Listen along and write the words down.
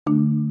I'm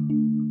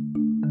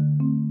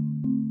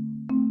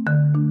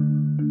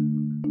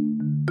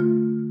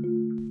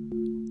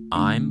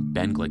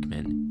Ben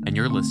Glickman, and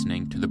you're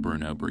listening to the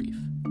Bruno Brief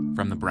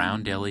from the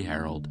Brown Daily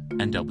Herald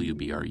and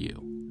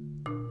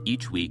WBRU.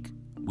 Each week,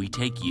 we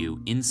take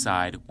you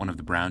inside one of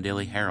the Brown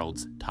Daily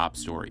Herald's top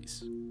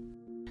stories.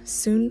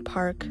 Soon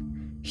Park,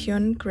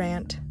 Hyun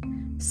Grant,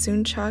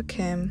 Soon Cha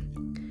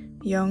Kim,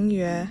 Yong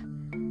Yue,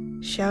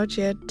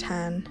 Xiaojie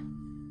Tan,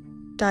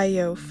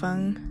 Dayo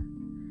Feng,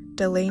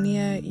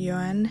 Delania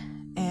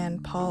Yuan,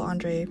 and Paul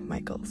Andre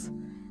Michaels.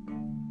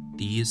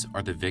 These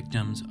are the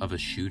victims of a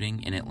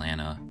shooting in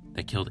Atlanta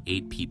that killed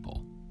 8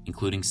 people,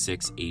 including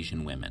 6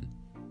 Asian women.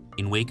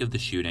 In wake of the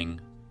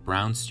shooting,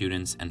 Brown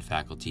students and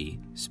faculty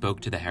spoke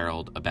to the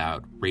Herald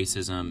about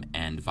racism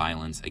and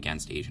violence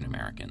against Asian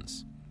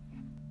Americans.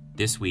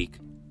 This week,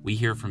 we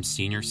hear from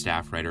senior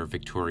staff writer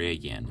Victoria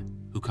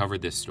Yin, who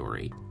covered this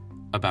story,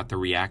 about the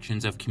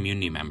reactions of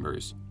community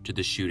members to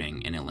the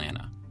shooting in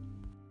Atlanta.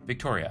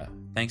 Victoria,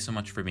 thanks so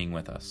much for being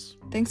with us.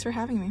 Thanks for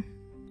having me.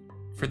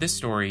 For this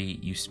story,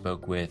 you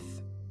spoke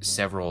with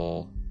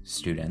several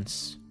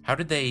students. How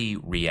did they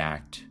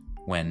react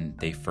when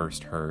they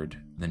first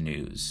heard the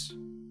news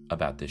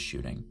about this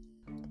shooting?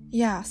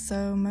 Yeah,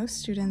 so most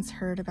students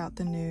heard about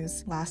the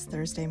news last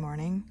Thursday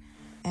morning,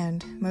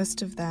 and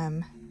most of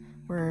them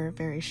were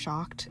very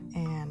shocked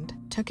and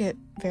took it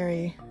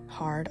very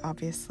hard,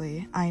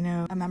 obviously. I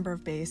know a member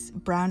of BASE,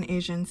 Brown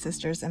Asian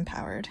Sisters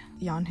Empowered,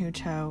 Yeonhu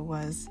Cho,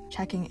 was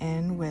checking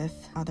in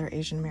with other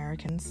Asian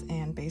Americans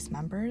and BASE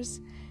members,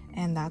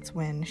 and that's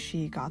when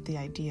she got the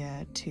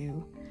idea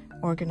to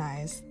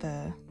organize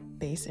the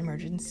BASE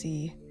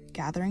emergency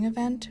gathering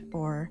event,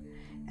 or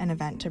an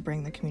event to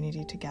bring the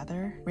community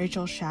together.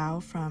 Rachel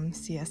Xiao from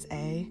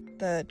CSA,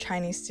 the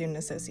Chinese Student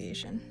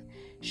Association,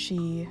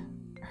 she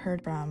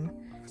heard from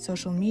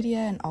social media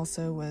and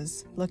also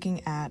was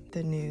looking at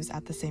the news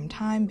at the same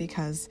time,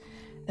 because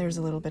there's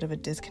a little bit of a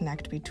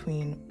disconnect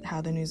between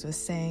how the news was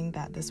saying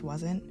that this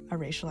wasn't a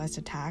racialized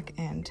attack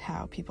and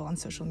how people on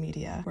social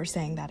media were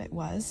saying that it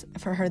was.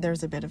 For her,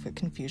 there's a bit of a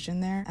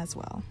confusion there as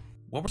well.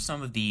 What were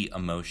some of the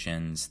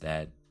emotions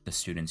that the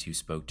students you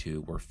spoke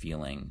to were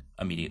feeling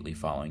immediately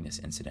following this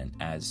incident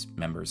as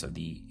members of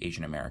the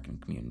Asian American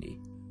community?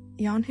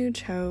 Yeonhu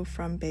Cho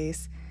from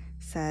BASE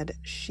said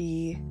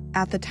she,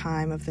 at the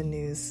time of the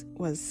news,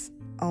 was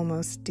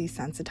almost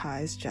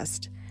desensitized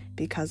just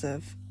because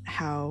of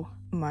how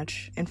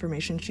much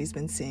information she's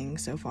been seeing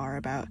so far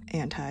about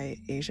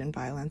anti-Asian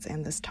violence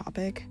and this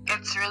topic.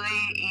 It's really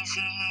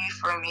easy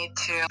for me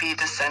to be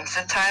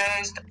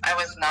desensitized. I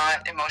was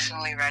not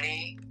emotionally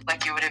ready,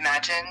 like you would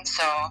imagine,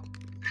 so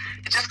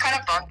it just kind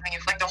of bugged me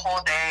for like the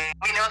whole day.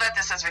 We know that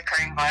this is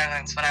recurring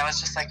violence, but I was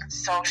just like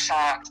so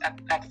shocked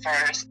at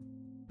first.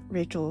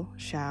 Rachel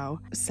Xiao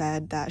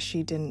said that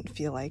she didn't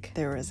feel like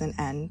there was an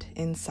end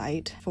in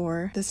sight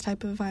for this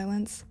type of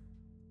violence.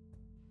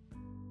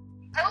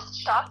 I was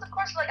shocked, of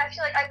course. I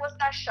feel like I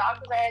wasn't as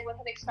shocked as I would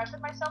have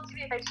expected myself to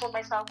be if I told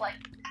myself,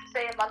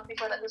 say a month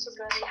before that this was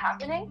going to be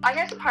happening. I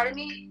guess a part of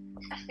me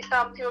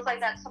feels like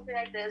that something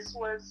like this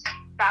was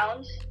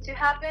bound to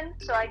happen.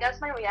 So I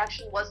guess my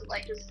reaction wasn't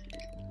just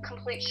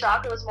complete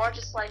shock. It was more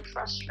just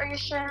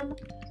frustration,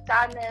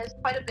 sadness,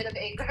 quite a bit of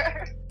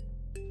anger.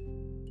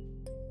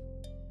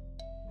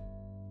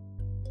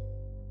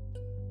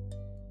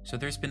 So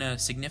there's been a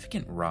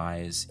significant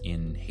rise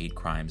in hate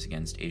crimes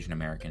against Asian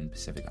American and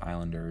Pacific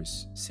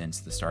Islanders since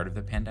the start of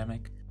the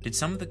pandemic. Did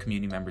some of the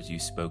community members you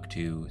spoke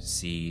to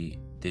see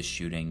this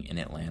shooting in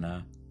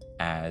Atlanta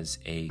as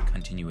a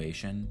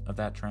continuation of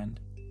that trend?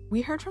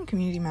 We heard from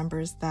community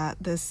members that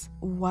this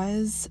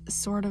was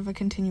sort of a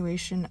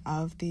continuation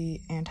of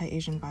the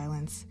anti-Asian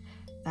violence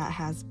that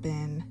has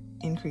been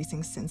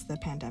increasing since the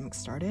pandemic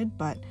started,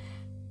 but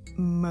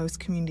most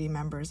community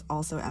members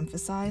also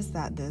emphasize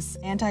that this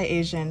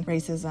anti-Asian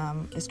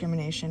racism,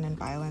 discrimination, and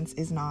violence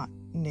is not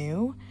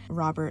new.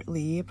 Robert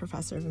Lee, a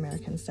professor of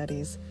American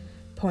Studies,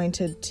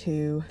 pointed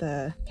to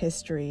the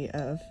history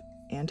of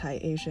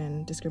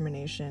anti-Asian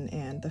discrimination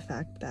and the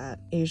fact that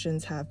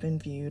Asians have been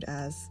viewed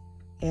as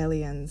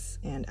aliens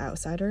and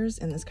outsiders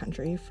in this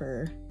country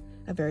for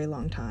a very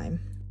long time.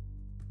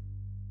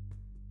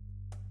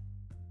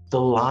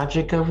 The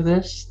logic of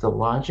this, the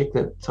logic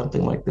that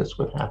something like this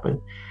would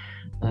happen,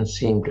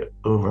 seemed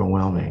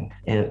overwhelming.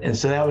 And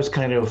so that was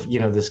kind of,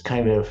 this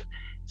kind of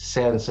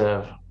sense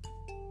of,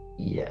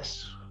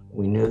 yes,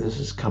 we knew this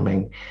is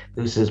coming.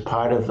 This is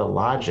part of the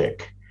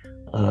logic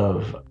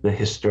of the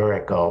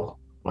historical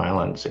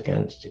violence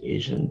against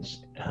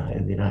Asians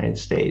in the United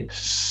States.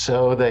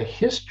 So the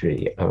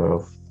history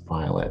of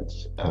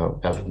violence,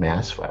 of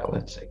mass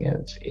violence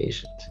against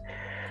Asians,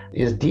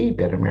 is deep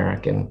in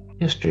American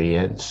history.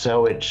 And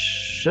so it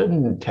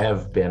shouldn't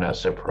have been a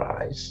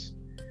surprise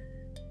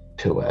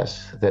to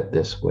us that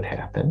this would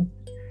happen.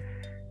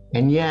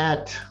 And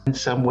yet, in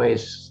some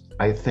ways,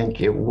 I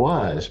think it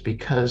was,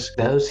 because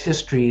those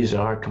histories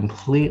are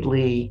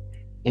completely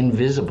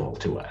invisible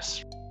to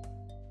us.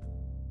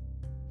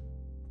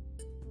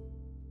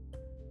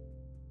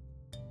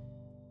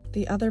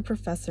 The other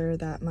professor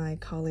that my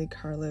colleague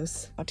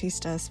Carlos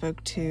Bautista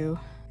spoke to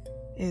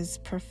is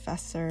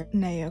Professor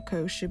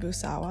Naoko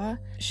Shibusawa.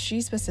 She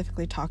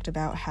specifically talked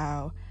about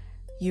how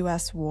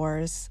U.S.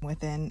 wars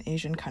within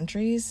Asian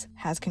countries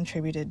has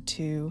contributed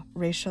to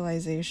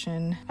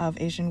racialization of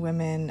Asian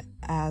women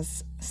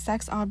as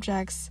sex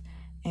objects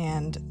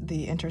and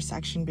the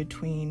intersection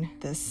between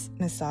this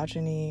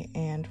misogyny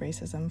and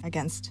racism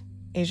against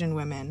Asian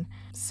women.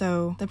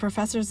 So the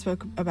professors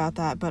spoke about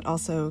that, but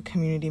also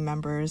community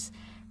members.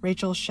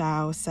 Rachel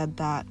Shao said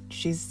that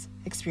she's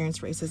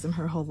experienced racism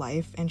her whole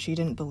life, and she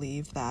didn't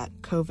believe that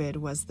COVID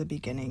was the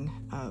beginning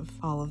of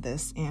all of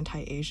this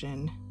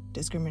anti-Asian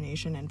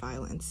discrimination and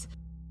violence.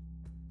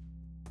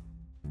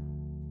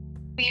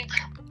 We've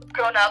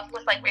grown up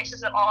with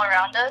racism all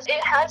around us.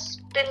 It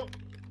has been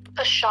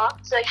a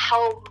shock to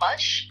how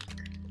much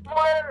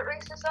more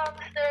racism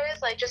there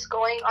is, just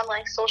going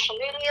on social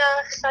media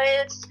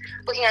sites,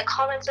 looking at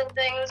comments and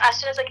things. As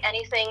soon as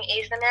anything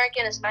Asian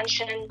American is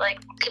mentioned,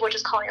 people are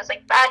just calling us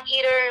bat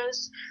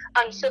eaters,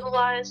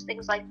 uncivilized,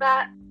 things like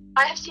that.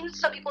 I have seen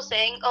some people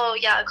saying, oh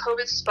yeah,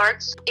 COVID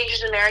sparks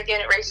Asian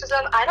American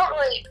racism. I don't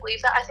really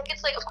believe that. I think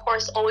it's of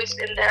course always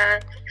been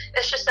there.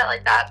 It's just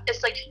that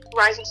it's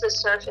rising to the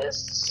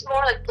surface. It's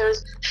more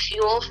there's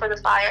fuel for the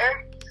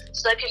fire,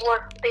 so that people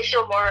they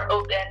feel more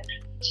open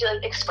to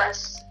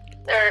express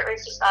their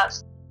racist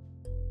thoughts.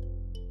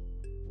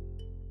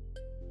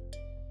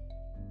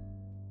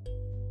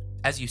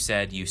 As you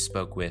said, you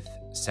spoke with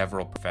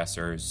several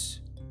professors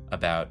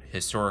about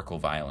historical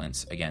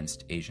violence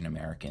against Asian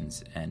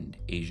Americans and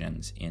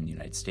Asians in the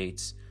United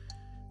States.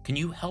 Can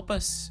you help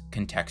us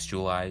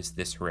contextualize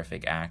this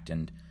horrific act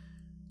and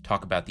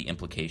talk about the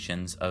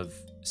implications of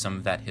some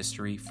of that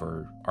history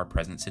for our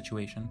present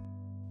situation?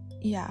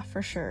 Yeah,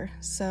 for sure.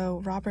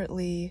 So Robert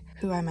Lee,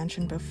 who I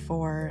mentioned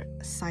before,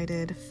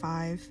 cited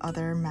 5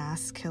 other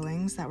mass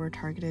killings that were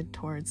targeted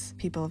towards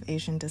people of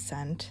Asian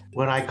descent.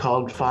 What I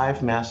called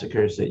 5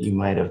 massacres that you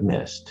might have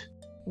missed.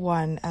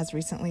 One as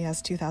recently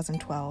as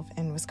 2012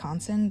 in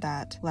Wisconsin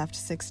that left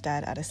 6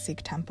 dead at a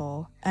Sikh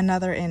temple.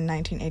 Another in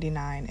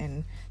 1989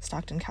 in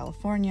Stockton,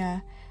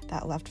 California,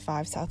 that left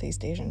 5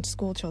 Southeast Asian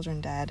school children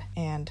dead,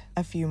 and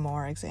a few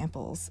more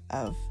examples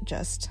of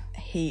just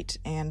hate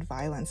and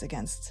violence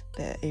against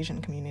the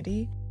Asian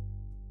community.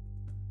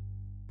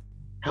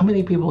 How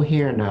many people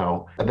here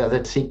know about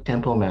the Sikh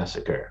temple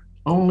massacre?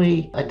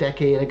 Only a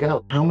decade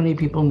ago. How many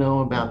people know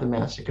about the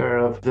massacre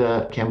of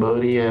the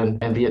Cambodian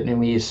and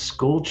Vietnamese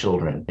school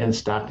children in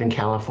Stockton,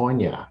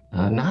 California?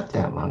 Not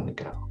that long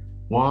ago.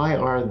 Why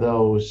are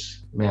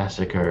those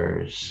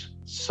massacres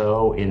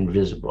so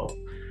invisible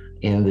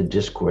in the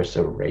discourse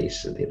of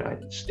race in the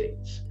United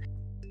States?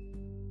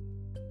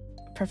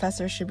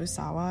 Professor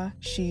Shibusawa,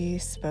 she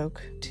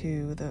spoke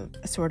to the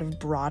sort of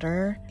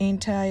broader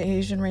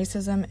anti-Asian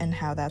racism and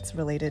how that's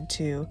related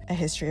to a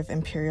history of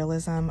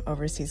imperialism,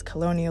 overseas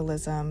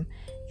colonialism,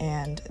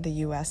 and the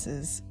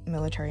U.S.'s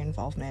military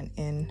involvement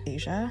in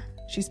Asia.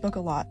 She spoke a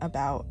lot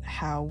about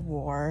how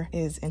war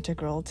is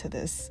integral to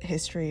this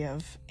history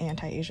of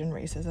anti-Asian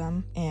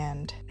racism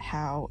and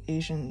how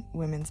Asian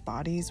women's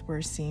bodies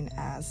were seen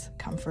as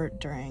comfort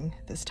during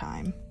this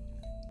time.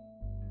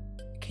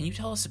 Can you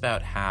tell us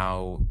about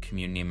how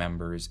community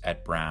members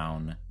at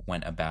Brown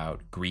went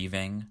about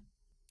grieving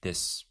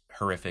this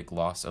horrific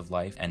loss of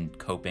life and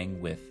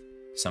coping with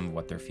some of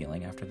what they're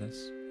feeling after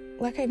this?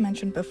 Like I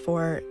mentioned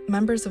before,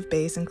 members of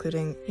BASE,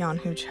 including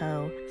Yeonhoo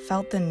Cho,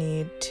 felt the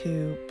need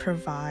to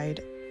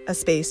provide a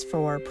space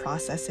for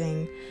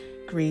processing,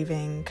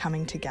 grieving,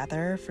 coming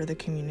together for the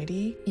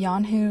community.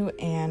 Yeonhoo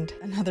and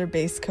another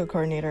BASE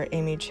co-coordinator,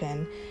 Amy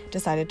Chin,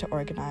 decided to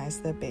organize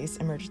the BASE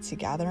Emergency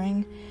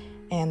Gathering,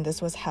 and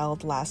this was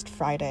held last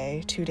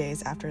Friday, 2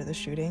 days after the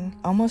shooting.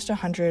 Almost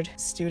 100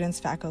 students,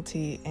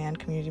 faculty, and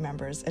community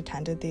members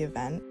attended the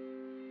event.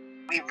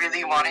 We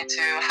really wanted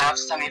to have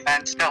some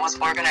event that was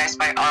organized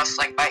by us,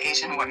 by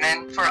Asian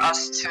women, for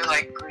us to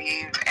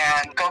grieve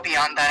and go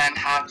beyond that and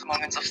have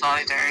moments of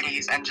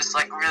solidarities and just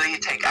really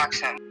take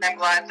action. I'm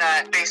glad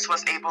that BASE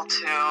was able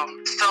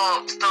to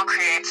still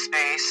create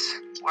space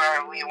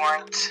where we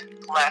weren't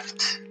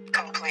left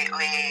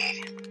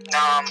completely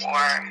numb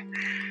or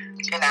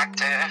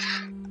inactive.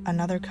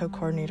 Another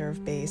co-coordinator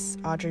of BASE,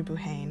 Audrey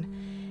Buhane,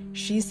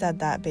 she said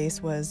that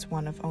BASE was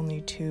one of only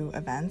 2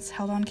 events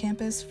held on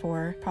campus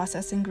for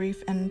processing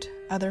grief and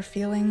other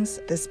feelings,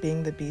 this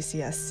being the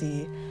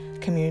BCSC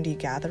community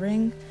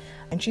gathering.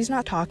 And she's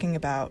not talking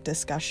about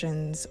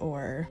discussions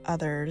or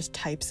other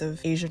types of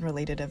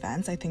Asian-related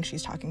events. I think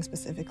she's talking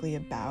specifically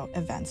about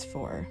events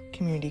for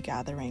community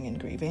gathering and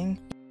grieving.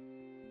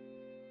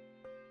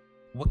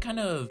 What kind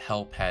of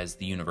help has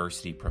the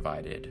university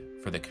provided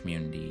for the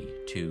community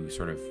to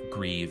sort of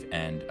grieve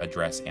and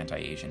address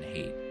anti-Asian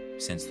hate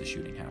since the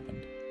shooting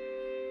happened?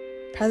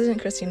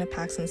 President Christina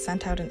Paxson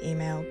sent out an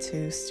email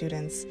to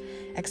students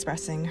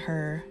expressing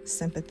her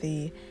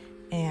sympathy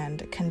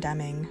and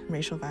condemning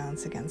racial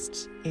violence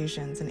against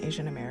Asians and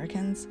Asian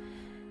Americans.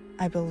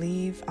 I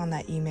believe on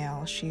that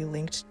email she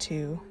linked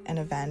to an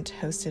event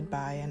hosted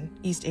by an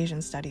East Asian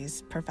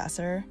Studies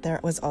professor. There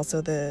was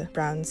also the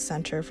Brown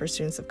Center for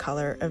Students of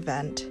Color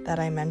event that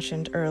I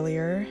mentioned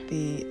earlier,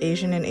 the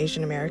Asian and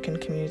Asian American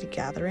Community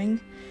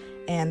Gathering,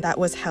 and that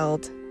was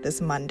held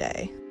this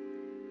Monday.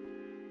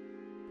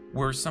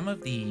 Were some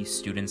of the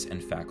students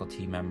and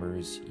faculty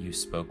members you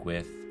spoke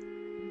with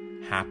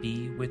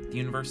happy with the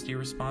university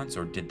response,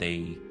 or did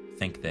they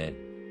think that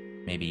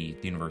maybe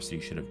the university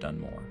should have done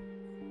more?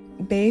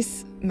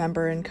 BASE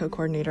member and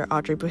co-coordinator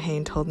Audrey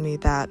Buhane told me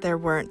that there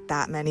weren't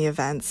that many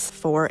events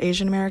for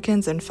Asian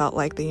Americans and felt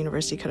like the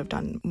university could have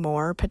done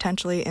more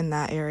potentially in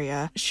that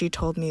area. She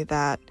told me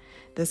that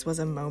this was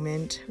a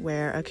moment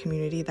where a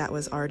community that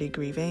was already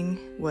grieving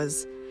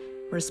was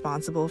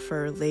responsible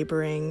for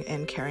laboring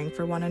and caring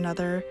for one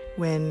another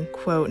when,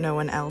 quote, no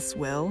one else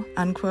will,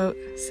 unquote.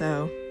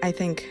 So I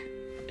think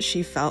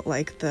she felt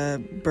like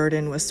the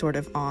burden was sort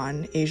of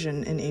on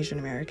Asian and Asian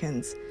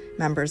Americans,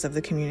 members of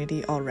the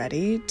community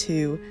already,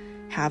 to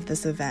have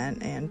this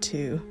event and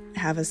to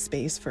have a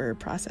space for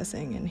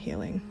processing and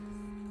healing.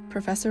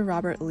 Professor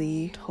Robert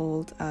Lee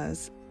told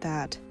us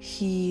that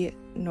he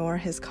nor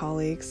his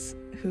colleagues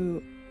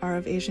who are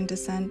of Asian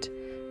descent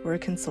were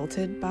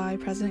consulted by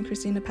President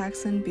Christina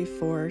Paxson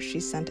before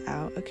she sent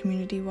out a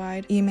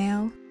community-wide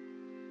email.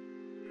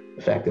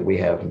 The fact that we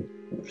have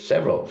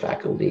several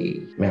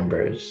faculty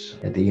members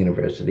at the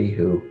university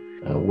who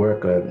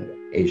work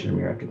on Asian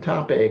American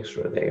topics,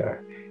 or they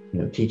are,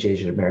 teach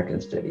Asian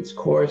American studies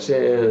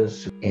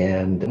courses,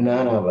 and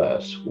none of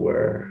us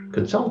were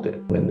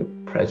consulted when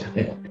the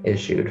president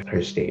issued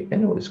her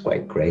statement. It was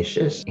quite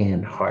gracious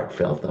and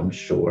heartfelt, I'm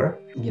sure.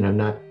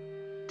 Not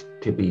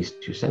to be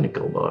too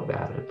cynical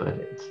about it, but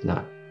it's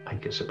not, I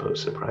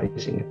suppose,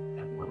 surprising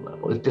at one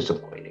level. It's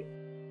disappointing.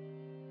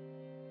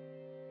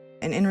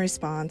 And in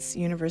response,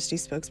 university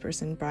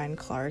spokesperson Brian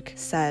Clark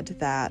said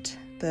that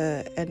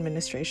the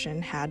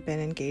administration had been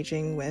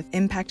engaging with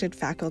impacted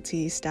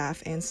faculty,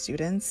 staff, and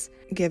students,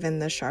 given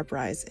the sharp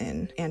rise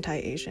in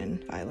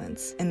anti-Asian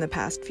violence in the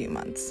past few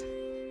months.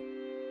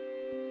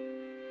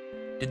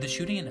 Did the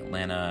shooting in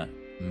Atlanta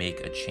make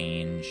a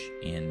change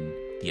in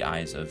the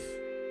eyes of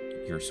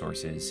your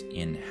sources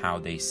in how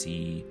they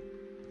see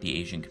the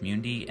Asian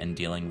community and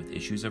dealing with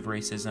issues of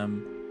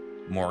racism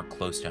more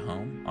close to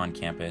home on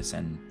campus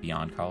and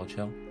beyond College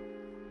Hill?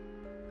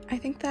 I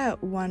think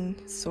that one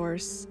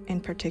source in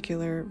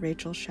particular,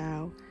 Rachel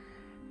Shao,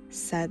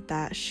 said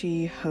that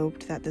she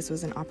hoped that this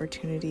was an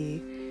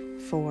opportunity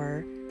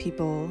for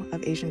people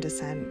of Asian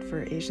descent,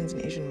 for Asians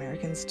and Asian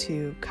Americans,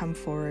 to come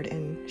forward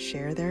and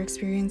share their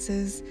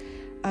experiences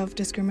of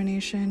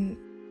discrimination.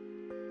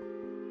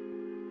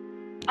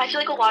 I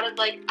feel like a lot of,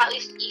 at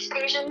least East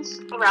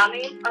Asians around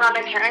me, around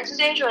my parents'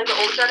 age, or, the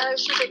older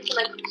generation, they feel,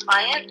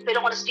 compliant. They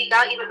don't want to speak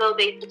out, even though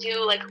they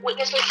do,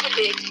 witness racism,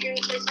 they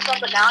experience racism.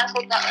 But now I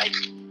hope that,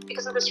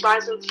 because of this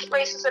rise of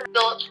racism,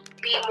 they'll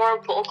be more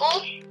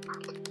vocal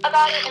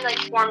about it and,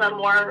 form a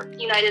more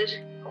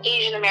united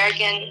Asian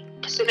American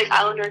Pacific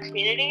Islander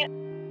community.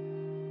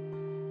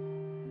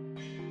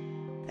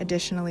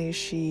 Additionally,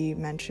 she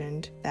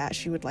mentioned that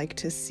she would like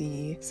to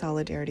see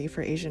solidarity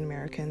for Asian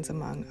Americans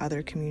among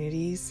other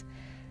communities,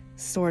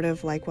 sort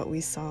of like what we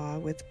saw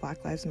with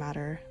Black Lives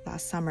Matter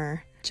last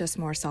summer, just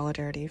more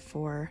solidarity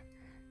for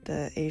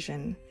the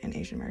Asian and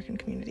Asian American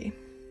community.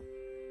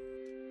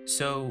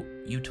 So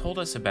you told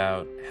us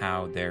about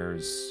how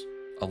there's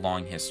a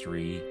long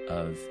history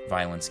of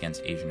violence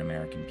against Asian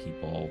American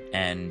people,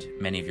 and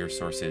many of your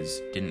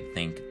sources didn't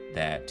think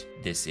that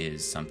this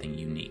is something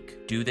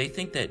unique. Do they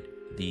think that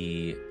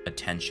the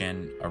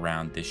attention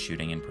around this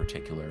shooting in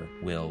particular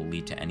will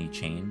lead to any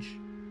change?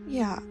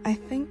 Yeah, I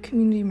think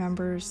community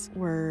members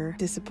were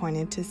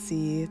disappointed to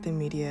see the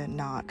media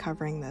not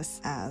covering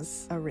this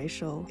as a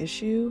racial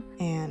issue,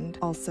 and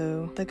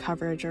also the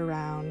coverage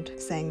around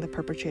saying the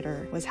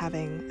perpetrator was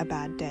having a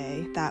bad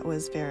day. That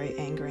was very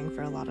angering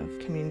for a lot of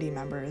community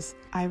members.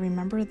 I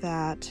remember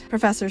that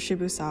Professor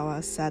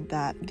Shibusawa said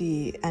that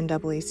the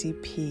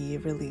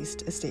NAACP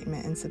released a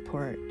statement in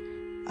support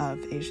of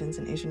Asians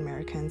and Asian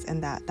Americans,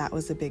 and that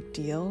was a big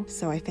deal.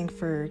 So I think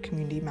for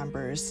community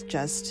members,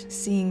 just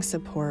seeing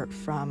support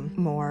from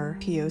more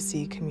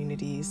POC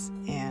communities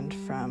and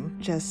from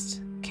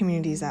just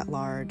communities at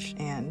large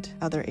and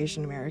other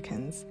Asian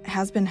Americans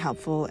has been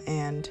helpful,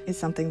 and is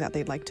something that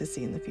they'd like to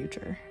see in the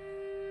future.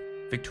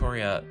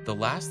 Victoria, the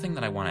last thing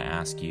that I want to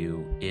ask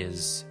you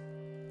is,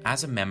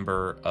 as a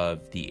member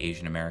of the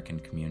Asian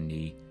American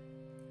community,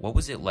 what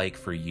was it like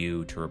for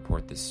you to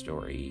report this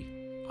story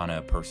on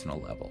a personal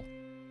level?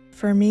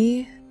 For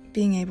me,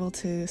 being able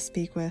to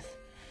speak with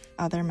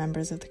other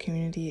members of the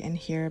community and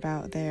hear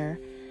about their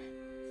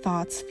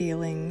thoughts,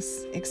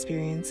 feelings,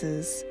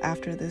 experiences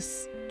after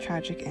this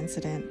tragic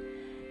incident,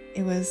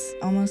 it was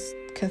almost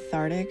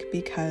cathartic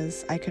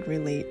because I could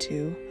relate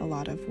to a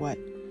lot of what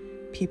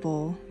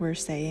people were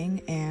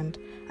saying, and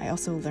I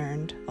also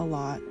learned a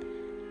lot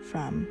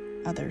from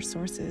other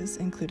sources,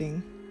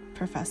 including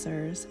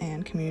professors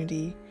and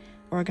community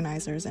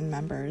organizers and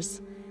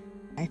members.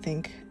 I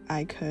think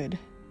I could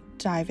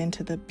dive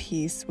into the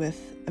piece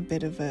with a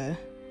bit of a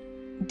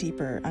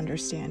deeper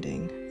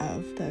understanding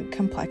of the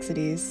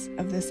complexities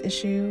of this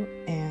issue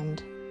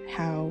and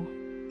how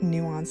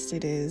nuanced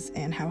it is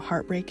and how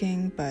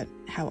heartbreaking, but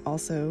how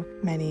also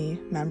many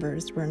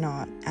members were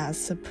not as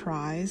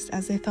surprised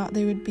as they thought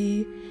they would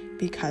be,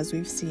 because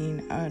we've seen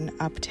an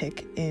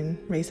uptick in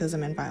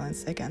racism and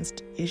violence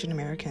against Asian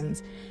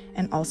Americans,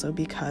 and also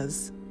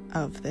because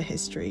of the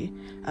history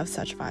of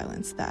such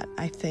violence that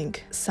I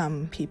think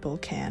some people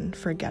can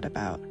forget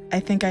about. I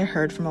think I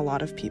heard from a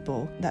lot of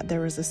people that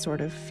there was a sort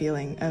of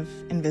feeling of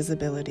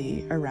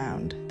invisibility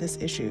around this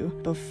issue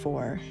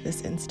before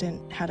this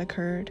incident had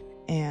occurred,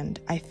 and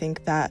I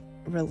think that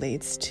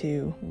relates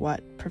to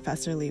what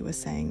Professor Lee was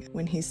saying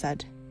when he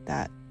said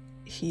that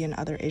he and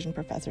other Asian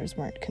professors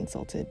weren't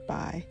consulted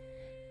by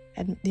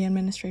the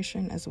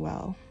administration as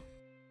well.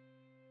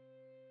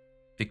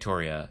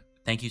 Victoria,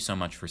 thank you so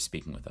much for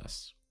speaking with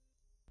us.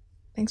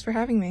 Thanks for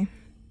having me.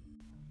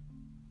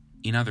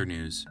 In other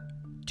news,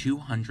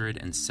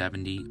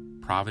 270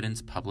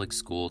 Providence Public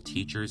School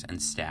teachers and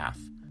staff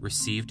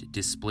received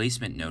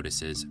displacement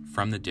notices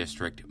from the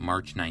district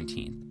March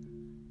 19th,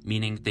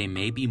 meaning they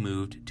may be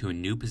moved to a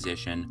new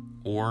position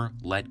or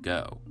let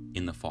go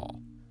in the fall.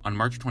 On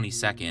March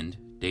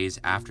 22nd, days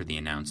after the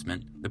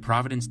announcement, the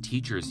Providence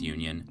Teachers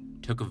Union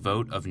took a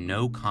vote of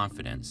no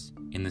confidence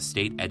in the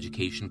State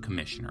Education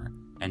Commissioner,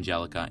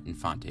 Angelica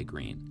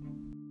Infante-Green.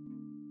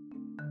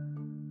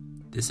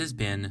 This has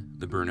been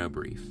the Bruno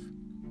Brief.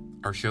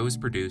 Our show is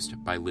produced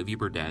by Livy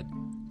Burdett,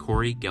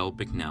 Corey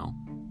Gelb-Bicknell,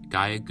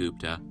 Gaia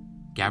Gupta,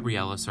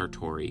 Gabriella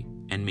Sartori,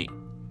 and me.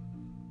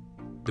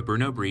 The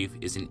Bruno Brief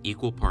is an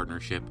equal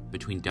partnership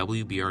between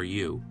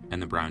WBRU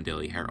and the Brown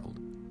Daily Herald.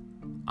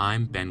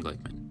 I'm Ben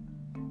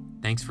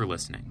Glickman. Thanks for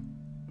listening.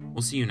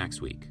 We'll see you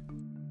next week.